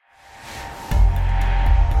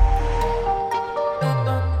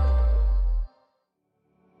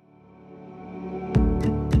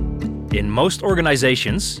In most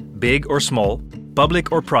organizations, big or small,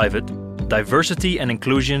 public or private, diversity and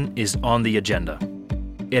inclusion is on the agenda.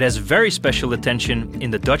 It has very special attention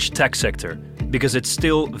in the Dutch tech sector because it's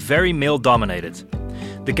still very male-dominated.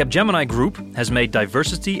 The Capgemini Group has made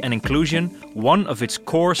diversity and inclusion one of its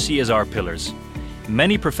core CSR pillars.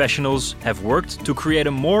 Many professionals have worked to create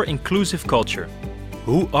a more inclusive culture.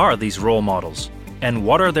 Who are these role models? And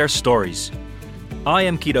what are their stories? I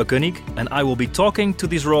am Guido Koenig, and I will be talking to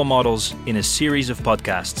these role models in a series of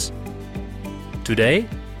podcasts. Today,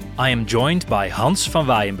 I am joined by Hans van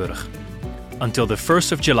Waaijenburg. Until the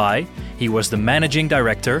 1st of July, he was the managing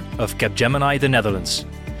director of Capgemini the Netherlands.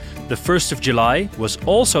 The 1st of July was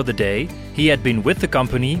also the day he had been with the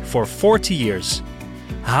company for 40 years.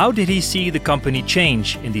 How did he see the company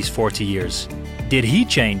change in these 40 years? Did he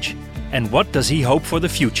change? And what does he hope for the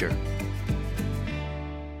future?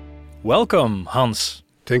 Welcome, Hans.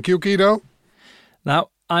 Thank you, Guido. Now,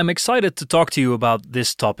 I'm excited to talk to you about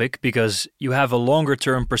this topic because you have a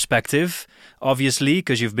longer-term perspective, obviously,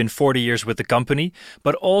 because you've been 40 years with the company,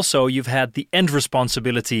 but also you've had the end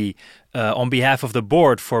responsibility on behalf of the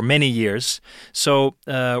board for many years. So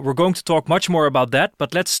we're going to talk much more about that,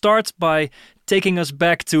 but let's start by taking us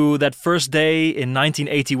back to that first day in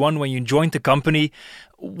 1981 when you joined the company.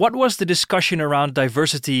 What was the discussion around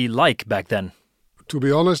diversity like back then? To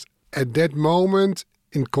be honest, at that moment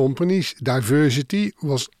in companies, diversity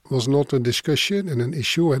was not a discussion and an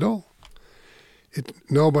issue at all.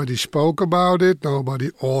 Nobody spoke about it.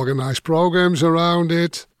 Nobody organized programs around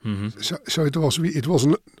it. Mm-hmm. So it was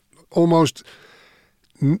almost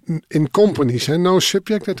in companies and no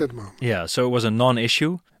subject at that moment. Yeah, so it was a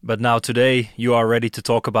non-issue. But now today you are ready to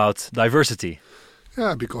talk about diversity.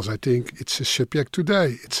 Yeah, because I think it's a subject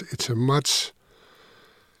today. It's a much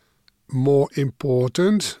more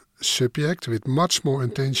important subject with much more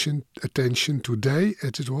attention today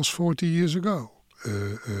as it was 40 years ago.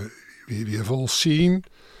 We have all seen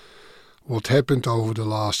what happened over the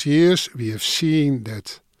last years. We have seen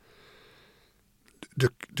that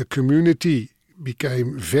the community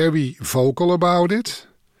became very vocal about it.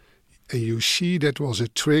 And you see that was a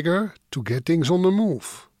trigger to get things on the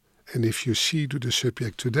move. And if you see to the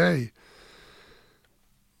subject today,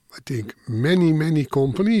 I think many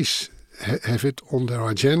companies have it on their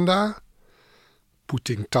agenda,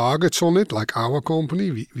 putting targets on it, like our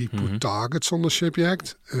company. We put targets on the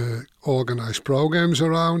subject, organize programs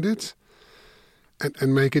around it,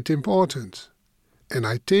 and make it important. And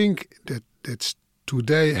I think that's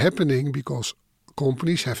today happening because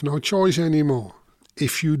companies have no choice anymore.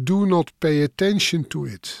 If you do not pay attention to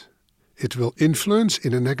it, it will influence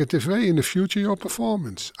in a negative way in the future your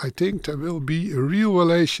performance. I think there will be a real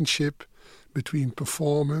relationship between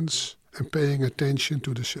performance and paying attention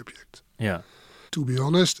to the subject. Yeah. To be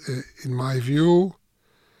honest, in my view,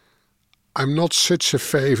 I'm not such a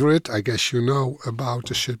favorite, I guess you know, about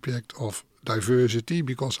the subject of diversity,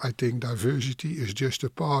 because I think diversity is just a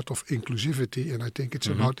part of inclusivity, and I think it's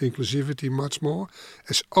about inclusivity much more.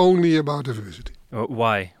 It's only about diversity.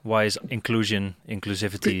 Why? Why is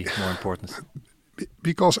inclusivity more important?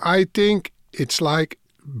 Because I think it's like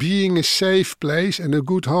being a safe place and a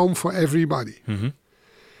good home for everybody. Mm-hmm.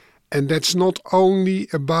 And that's not only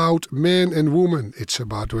about men and women. It's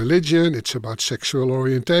about religion, it's about sexual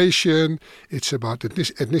orientation, it's about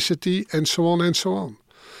ethnicity, and so on and so on.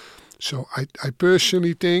 So I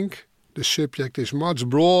personally think the subject is much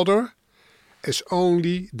broader as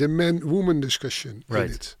only the men-woman discussion in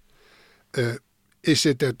it. Is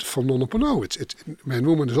it that from no, it's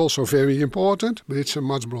man-woman is also very important, but it's a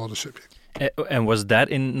much broader subject. And was that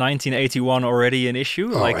in 1981 already an issue?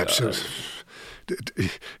 Oh, absolutely.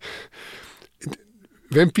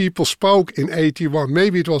 When people spoke in 81,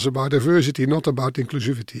 maybe it was about diversity, not about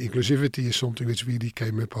inclusivity. Inclusivity is something which really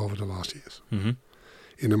came up over the last years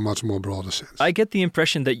in a much more broader sense. I get the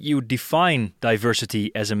impression that you define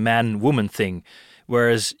diversity as a man-woman thing,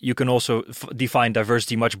 whereas you can also define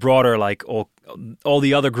diversity much broader, like all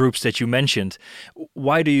the other groups that you mentioned.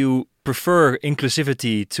 Why do you prefer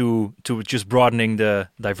inclusivity to just broadening the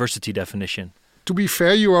diversity definition? To be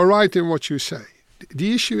fair, you are right in what you say.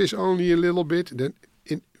 The issue is only a little bit that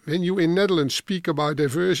when you in Netherlands speak about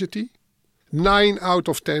diversity, 9 out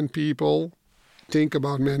of 10 people think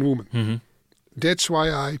about man-woman. Mm-hmm. That's why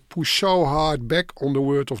I push so hard back on the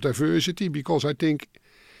word of diversity, because I think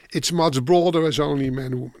it's much broader as only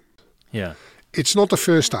man-woman. Yeah. It's not the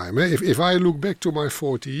first time. If I look back to my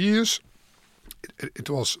 40 years, it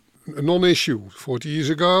was a non-issue 40 years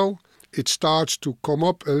ago. It starts to come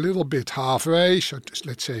up a little bit halfway, so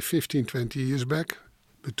let's say 15, 20 years back.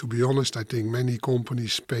 But to be honest, I think many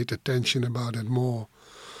companies paid attention about it more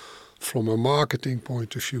from a marketing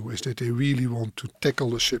point of view, is that they really want to tackle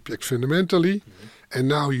the subject fundamentally. And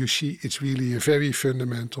now you see it's really a very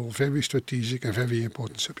fundamental, very strategic and very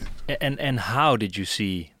important subject. And how did you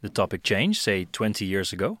see the topic change, say 20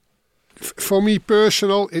 years ago? For me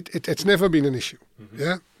personal, it's never been an issue.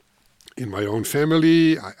 Yeah, in my own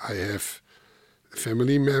family, I have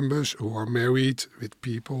family members who are married with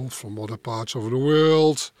people from other parts of the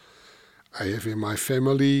world. I have in my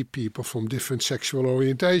family people from different sexual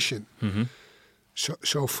orientation.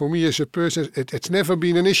 So for me as a person, it's never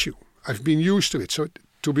been an issue. I've been used to it. So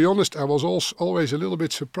to be honest, I was also always a little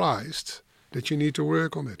bit surprised that you need to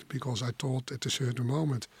work on it, because I thought at a certain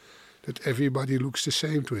moment that everybody looks the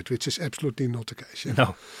same to it, which is absolutely not the case. Yeah?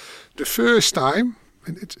 No. The first time,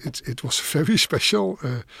 and it was very special,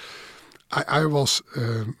 I was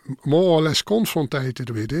more or less confronted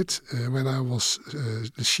with it when I was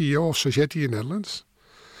the CEO of Sogeti in Netherlands.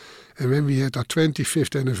 And when we had our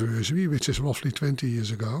 25th anniversary, which is roughly 20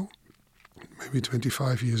 years ago, maybe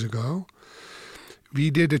 25 years ago, we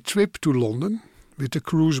did a trip to London with a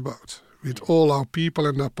cruise boat, with all our people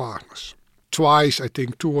and our partners. Twice, I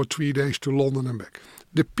think 2 or 3 days to London and back.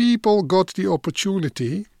 The people got the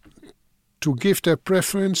opportunity to give their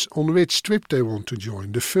preference on which trip they want to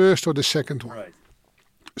join, the first or the second one. Right.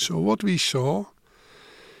 So what we saw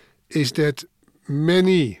is that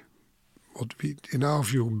many, what we, in our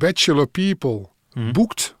view, bachelor people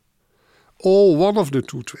booked all one of the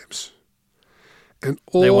 2 trips. And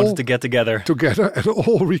all They wanted to get together. and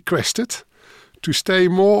all requested to stay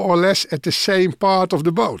more or less at the same part of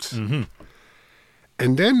the boat.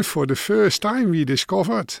 And then for the first time we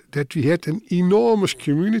discovered that we had an enormous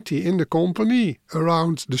community in the company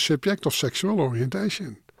around the subject of sexual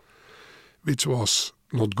orientation, which was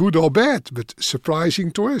not good or bad, but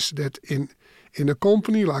surprising to us that in a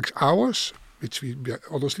company like ours, which we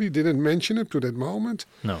honestly didn't mention up to that moment.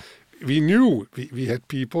 No. We knew we had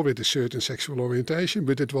people with a certain sexual orientation,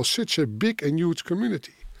 but it was such a big and huge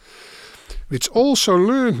community, which also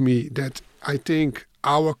learned me that I think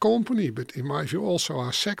our company, but in my view also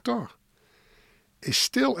our sector, is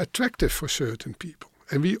still attractive for certain people.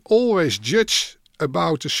 And we always judge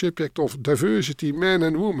about the subject of diversity, men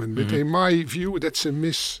and women, but in my view that's a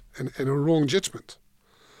miss and a wrong judgment.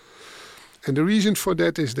 And the reason for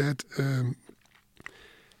that is that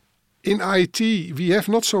in IT, we have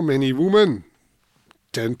not so many women,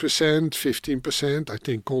 10%, 15%. I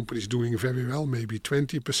think companies doing very well, maybe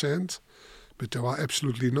 20%. But there are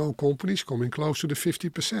absolutely no companies coming close to the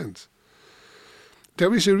 50%.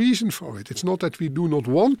 There is a reason for it. It's not that we do not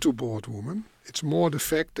want to board women. It's more the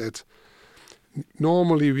fact that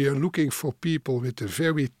normally we are looking for people with a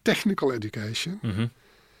very technical education.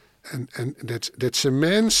 And that's a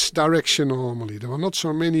man's direction normally. There are not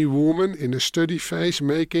so many women in the study phase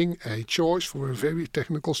making a choice for a very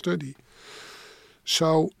technical study.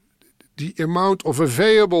 So the amount of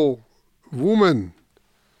available women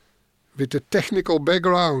with a technical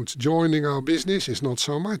background joining our business is not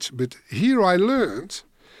so much. But here I learned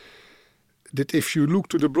that if you look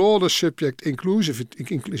to the broader subject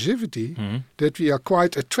inclusivity, that we are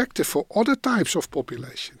quite attractive for other types of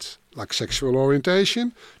populations, like sexual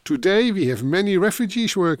orientation. Today we have many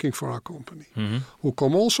refugees working for our company, who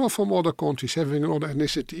come also from other countries, having another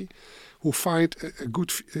ethnicity, who find a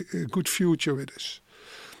good future with us.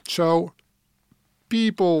 So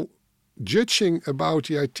people judging about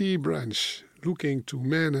the IT branch, looking to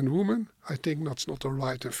men and women, I think that's not a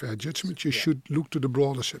right and fair judgment. You should look to the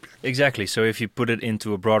broader subject. Exactly. So if you put it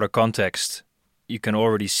into a broader context, you can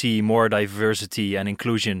already see more diversity and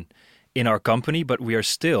inclusion in our company, but we are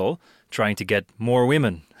still trying to get more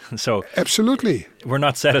women. So absolutely, we're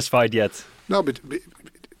not satisfied yet. No, but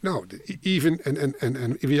even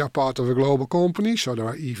and we are part of a global company, so there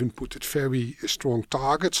are even put very strong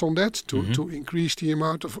targets on that to increase the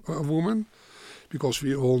amount of women. Because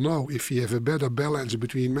we all know if you have a better balance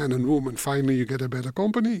between men and women, finally you get a better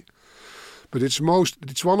company. But it's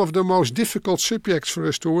one of the most difficult subjects for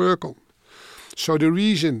us to work on. So the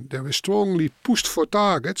reason that we strongly pushed for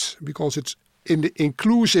targets, because it's in the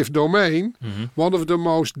inclusive domain, one of the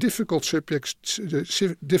most difficult subjects,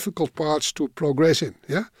 difficult parts to progress in.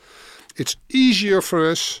 Yeah, it's easier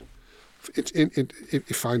for us if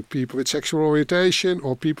you find people with sexual orientation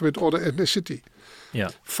or people with other ethnicity.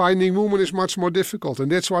 Yeah. Finding women is much more difficult, and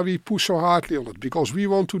that's why we push so hardly on it, because we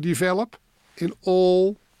want to develop in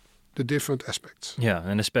all the different aspects. Yeah,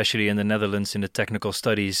 and especially in the Netherlands, in the technical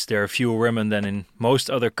studies, there are fewer women than in most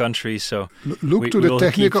other countries. So look to the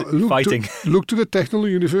technical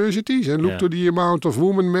universities and look to the amount of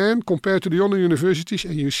women, men compared to the other universities,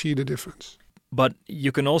 and you see the difference. But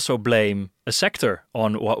you can also blame a sector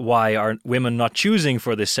on why are women not choosing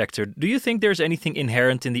for this sector. Do you think there's anything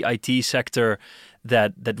inherent in the IT sector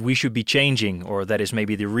that we should be changing, or that is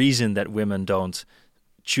maybe the reason that women don't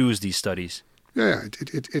choose these studies? Yeah,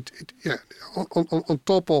 yeah. On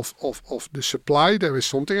top of the supply, there is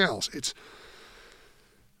something else. It's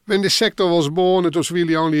when the sector was born, it was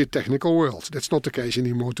really only a technical world. That's not the case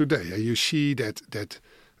anymore today. You see that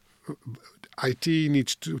IT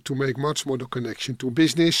needs to make much more the connection to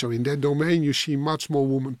business. So in that domain, you see much more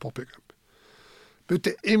women popping up. But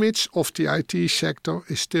the image of the IT sector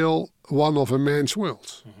is still one of a man's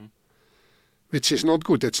world, which is not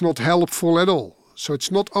good. It's not helpful at all. So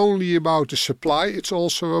it's not only about the supply, it's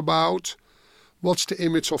also about what's the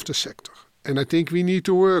image of the sector. And I think we need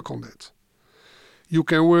to work on that. You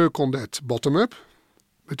can work on that bottom up,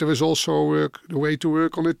 but there is also the way to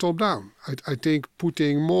work on it top down. I think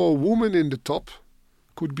putting more women in the top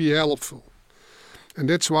could be helpful. And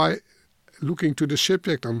that's why, looking to the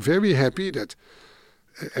subject, I'm very happy that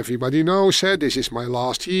everybody knows this is my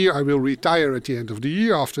last year. I will retire at the end of the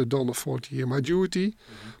year after done a 40-year my duty.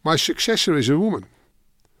 My successor is a woman.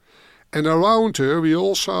 And around her, we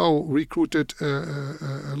also recruited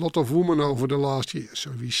a lot of women over the last year.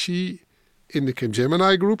 So we see in the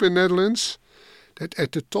Capgemini group in Netherlands that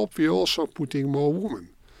at the top we're also putting more women.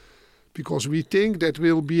 Because we think that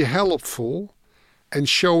will be helpful and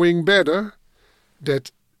showing better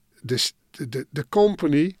that the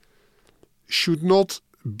company should not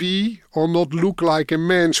be or not look like a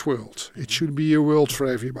man's world. It should be a world for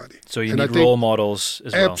everybody. So you need role models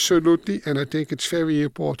as well. Absolutely, and I think it's very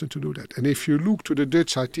important to do that. And if you look to the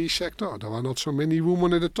Dutch IT sector, there are not so many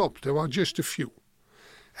women at the top. There are just a few.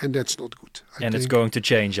 And that's not good. And it's going to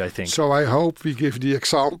change, I think. So I hope we give the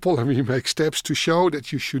example and we make steps to show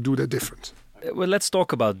that you should do that different. Well, let's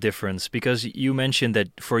talk about difference, because you mentioned that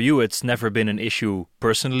for you it's never been an issue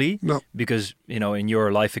personally. No. Because, in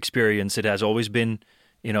your life experience it has always been,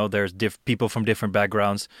 there's people from different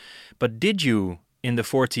backgrounds. But did you, in the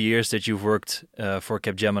 40 years that you've worked for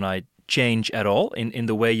Capgemini, change at all in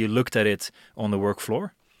the way you looked at it on the work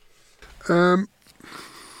floor?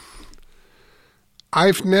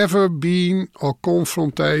 I've never been or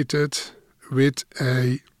confronted with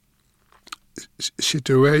a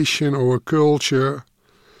situation or a culture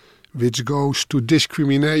which goes to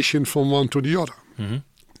discrimination from one to the other.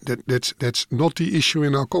 That's not the issue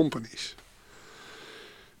in our companies.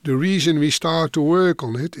 The reason we start to work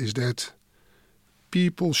on it is that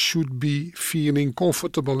people should be feeling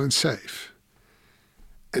comfortable and safe.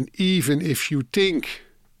 And even if you think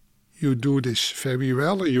you do this very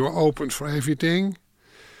well and you're open for everything,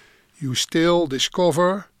 you still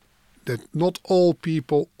discover that not all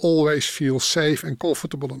people always feel safe and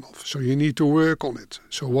comfortable enough. So you need to work on it.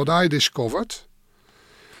 So what I discovered,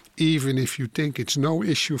 even if you think it's no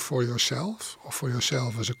issue for yourself or for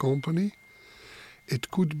yourself as a company, it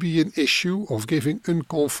could be an issue of giving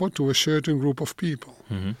uncomfort to a certain group of people.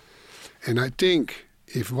 And I think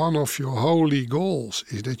if one of your holy goals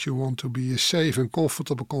is that you want to be a safe and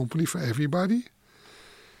comfortable company for everybody,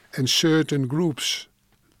 and certain groups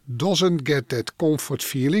doesn't get that comfort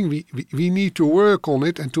feeling, we need to work on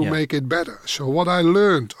it and to make it better. So what I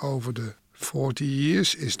learned over the 40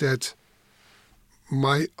 years is that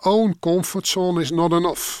my own comfort zone is not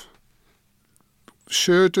enough.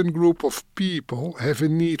 Certain group of people have a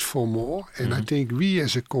need for more, and I think we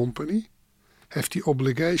as a company have the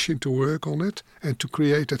obligation to work on it and to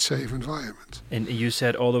create that safe environment. And you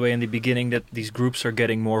said all the way in the beginning that these groups are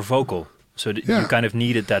getting more vocal. So you kind of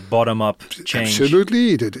needed that bottom-up change.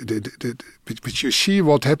 Absolutely. But you see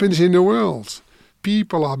what happens in the world.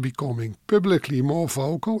 People are becoming publicly more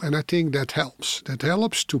vocal, and I think that helps. That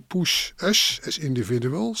helps to push us as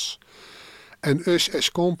individuals and us as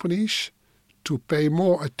companies to pay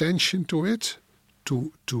more attention to it,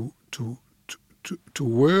 to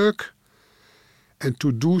work and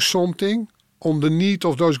to do something on the need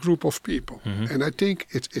of those group of people. And I think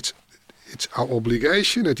it's our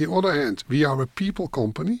obligation. At the other hand, we are a people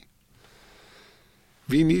company.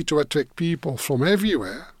 We need to attract people from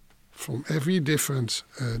everywhere, from every different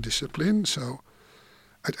discipline. So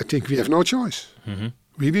I think we have no choice.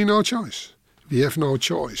 Really no choice. We have no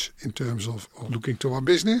choice in terms of looking to our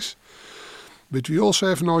business. But we also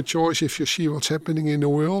have no choice if you see what's happening in the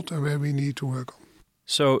world and where we need to work on.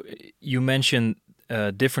 So you mentioned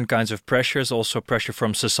different kinds of pressures, also pressure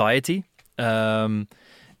from society.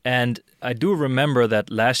 And I do remember that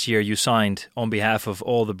last year you signed, on behalf of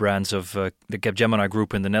all the brands of the Capgemini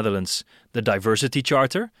Group in the Netherlands, the Diversity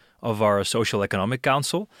Charter of our Social Economic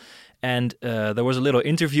Council. and there was a little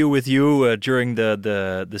interview with you during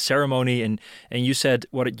the ceremony, and you said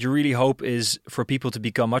what you really hope is for people to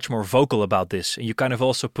become much more vocal about this. And you kind of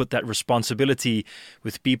also put that responsibility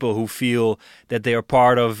with people who feel that they are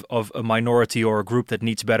part of a minority or a group that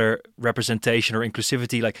needs better representation or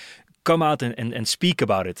inclusivity, like come out and speak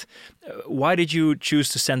about it. Why did you choose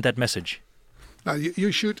to send that message? Now,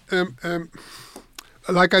 you should,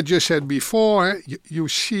 like I just said before, you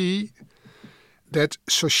see that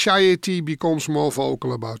society becomes more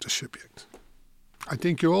vocal about the subject. I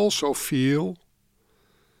think you also feel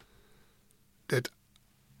that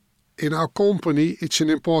in our company it's an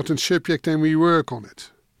important subject and we work on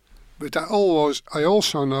it. But I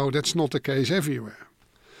also know that's not the case everywhere.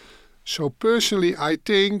 So personally, I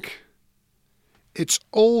think it's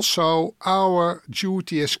also our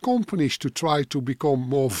duty as companies to try to become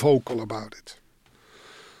more vocal about it.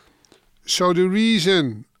 So the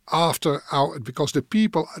reason because the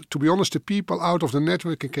people, to be honest, the people out of the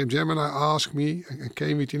network in Capgemini asked me and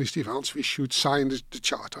came with Initiative, Hans, we should sign the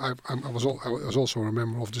charter. I was also a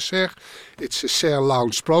member of the SER. It's a SER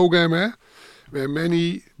Lounge program, where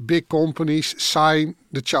many big companies sign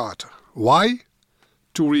the charter. Why?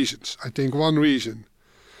 2 reasons. I think one reason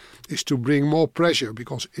is to bring more pressure,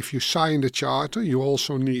 because if you sign the charter, you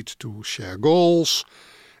also need to share goals,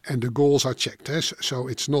 and the goals are checked. So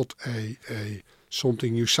it's not a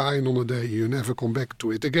something you sign on a day, you never come back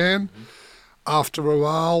to it again. Mm-hmm. After a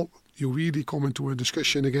while, you really come into a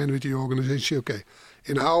discussion again with the organization. Okay,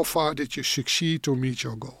 in how far did you succeed to meet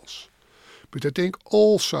your goals? But I think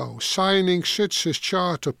also signing such a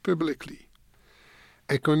charter publicly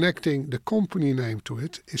and connecting the company name to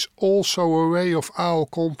it is also a way of our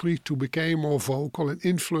company to become more vocal and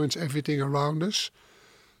influence everything around us,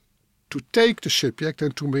 to take the subject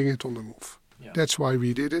and to bring it on the move. Yeah. That's why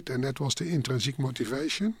we did it, and that was the intrinsic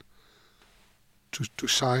motivation to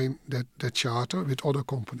sign that charter with other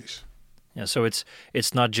companies. Yeah, so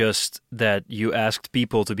it's not just that you asked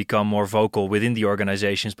people to become more vocal within the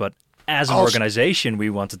organizations, but as an organization, we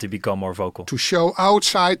wanted to become more vocal. To show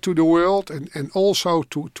outside to the world and also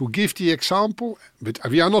to give the example. But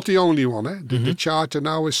we are not the only one. The charter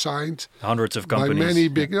now is signed. Hundreds of companies. By many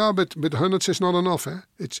big... Yeah, but hundreds is not enough.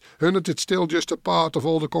 It's still just a part of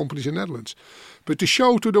all the companies in the Netherlands. But to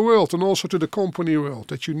show to the world and also to the company world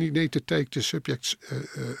that you need to take the subjects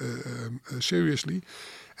seriously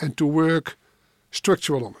and to work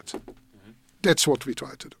structural on it. Mm-hmm. That's what we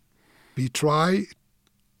try to do. We try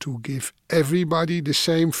to give everybody the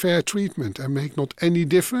same fair treatment and make not any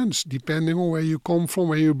difference depending on where you come from,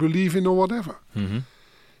 where you believe in or whatever. Mm-hmm.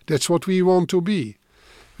 That's what we want to be.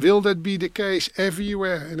 Will that be the case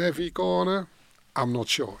everywhere in every corner? I'm not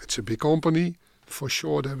sure. It's a big company. For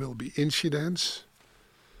sure there will be incidents.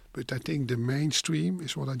 But I think the mainstream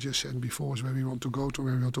is what I just said before, is where we want to go to,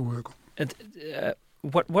 where we want to work on. And,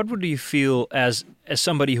 what would you feel as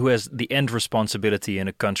somebody who has the end responsibility in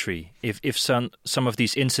a country if some of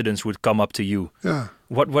these incidents would come up to you? Yeah.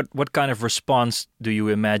 What kind of response do you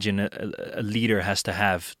imagine a leader has to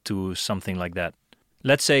have to something like that?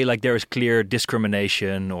 Let's say like there is clear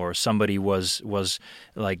discrimination, or somebody was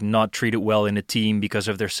like not treated well in a team because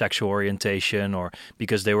of their sexual orientation or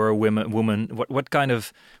because they were a woman. What kind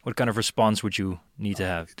of response would you need to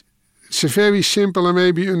have? It's a very simple and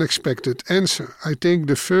maybe unexpected answer. I think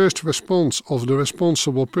the first response of the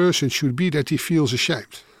responsible person should be that he feels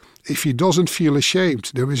ashamed. If he doesn't feel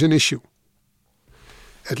ashamed, there is an issue.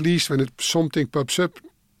 At least when something pops up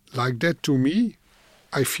like that to me,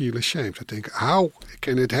 I feel ashamed. I think, how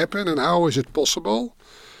can it happen and how is it possible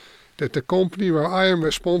that the company where I am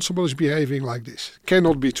responsible is behaving like this?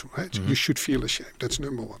 Cannot be true. Right? Mm-hmm. You should feel ashamed. That's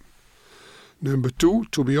number one. Number two,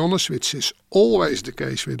 to be honest, which is always the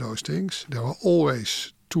case with those things, there are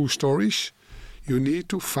always 2 stories. You need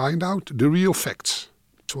to find out the real facts.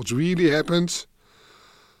 What really happened,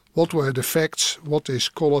 what were the facts, what is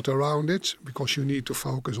colored around it, because you need to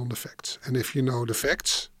focus on the facts. And if you know the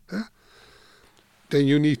facts, then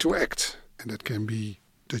you need to act. And that can be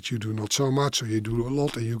that you do not so much, or you do a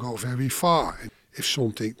lot and you go very far. And if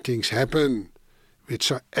things happen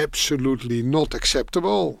which are absolutely not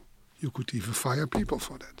acceptable, you could even fire people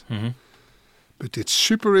for that. Mm-hmm. But it's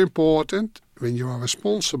super important when you are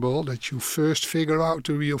responsible that you first figure out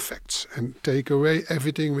the real facts and take away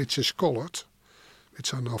everything which is colored,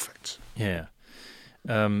 which are no facts. Yeah.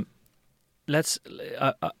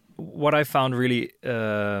 What I found really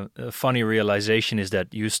a funny realization is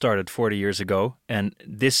that you started 40 years ago, and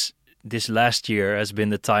this last year has been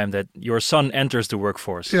the time that your son enters the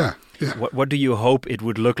workforce. Yeah. What do you hope it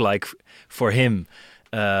would look like for him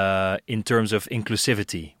in terms of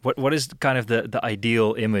inclusivity? What is kind of the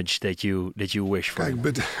ideal image that you wish for? Kijk,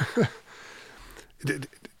 but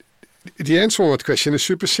the answer on that question is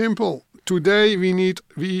super simple. Today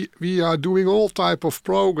we are doing all type of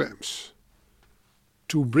programs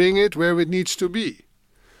to bring it where it needs to be.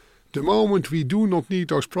 The moment we do not need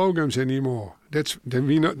those programs anymore, then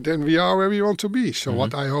we are where we want to be. So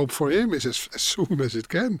what I hope for him is as soon as it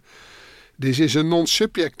can, this is a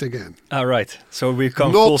non-subject again. Right. So we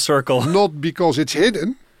come full circle. Not because it's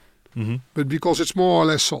hidden, but because it's more or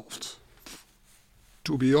less solved.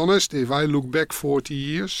 To be honest, if I look back 40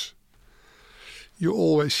 years, you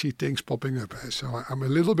always see things popping up. So I'm a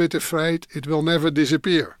little bit afraid it will never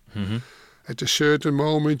disappear. At a certain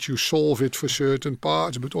moment, you solve it for certain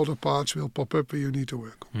parts, but other parts will pop up where you need to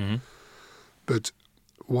work on. But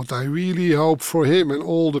what I really hope for him and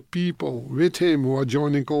all the people with him who are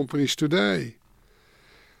joining companies today,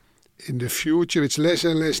 in the future, it's less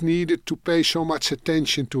and less needed to pay so much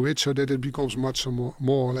attention to it so that it becomes much more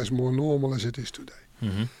or less more normal as it is today.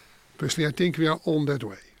 Personally, I think we are on that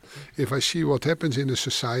way. If I see what happens in the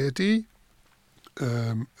society,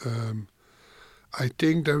 I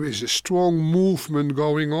think there is a strong movement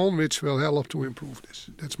going on which will help to improve this.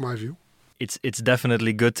 That's my view. It's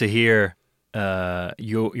definitely good to hear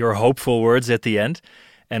your hopeful words at the end,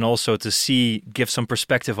 and also to give some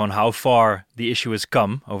perspective on how far the issue has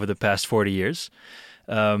come over the past 40 years.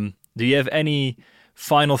 Do you have any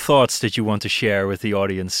final thoughts that you want to share with the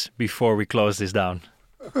audience before we close this down?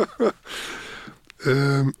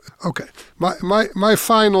 Okay. My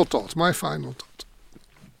final thought.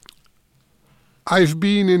 I've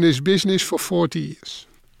been in this business for 40 years.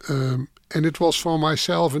 And it was for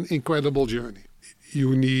myself an incredible journey.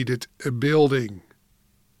 You needed a building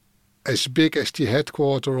as big as the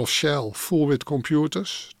headquarters of Shell, full with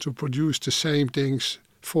computers, to produce the same things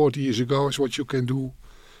 40 years ago as what you can do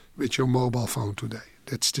with your mobile phone today.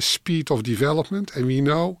 That's the speed of development, and we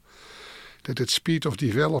know that speed of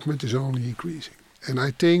development is only increasing. And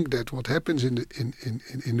I think that what happens in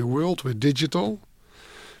the world with digital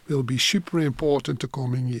will be super important the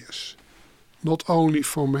coming years. Not only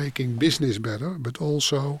for making business better, but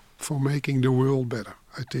also for making the world better.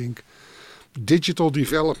 I think digital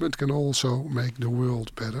development can also make the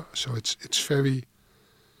world better. So it's very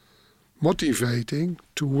motivating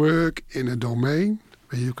to work in a domain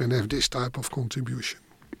where you can have this type of contribution.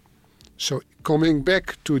 So coming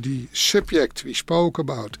back to the subject we spoke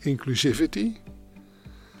about, inclusivity,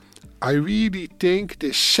 I really think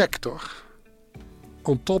this sector,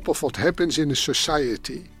 on top of what happens in the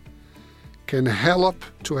society, can help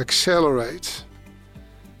to accelerate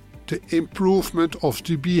the improvement of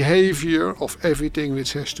the behavior of everything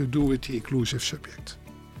which has to do with the inclusive subject.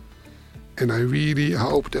 And I really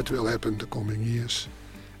hope that will happen the coming years.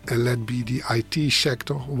 And let be the IT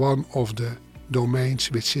sector one of the domains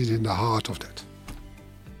which is in the heart of that.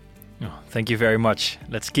 Oh, thank you very much.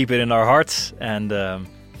 Let's keep it in our hearts, and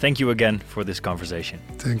thank you again for this conversation.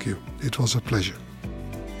 Thank you. It was a pleasure.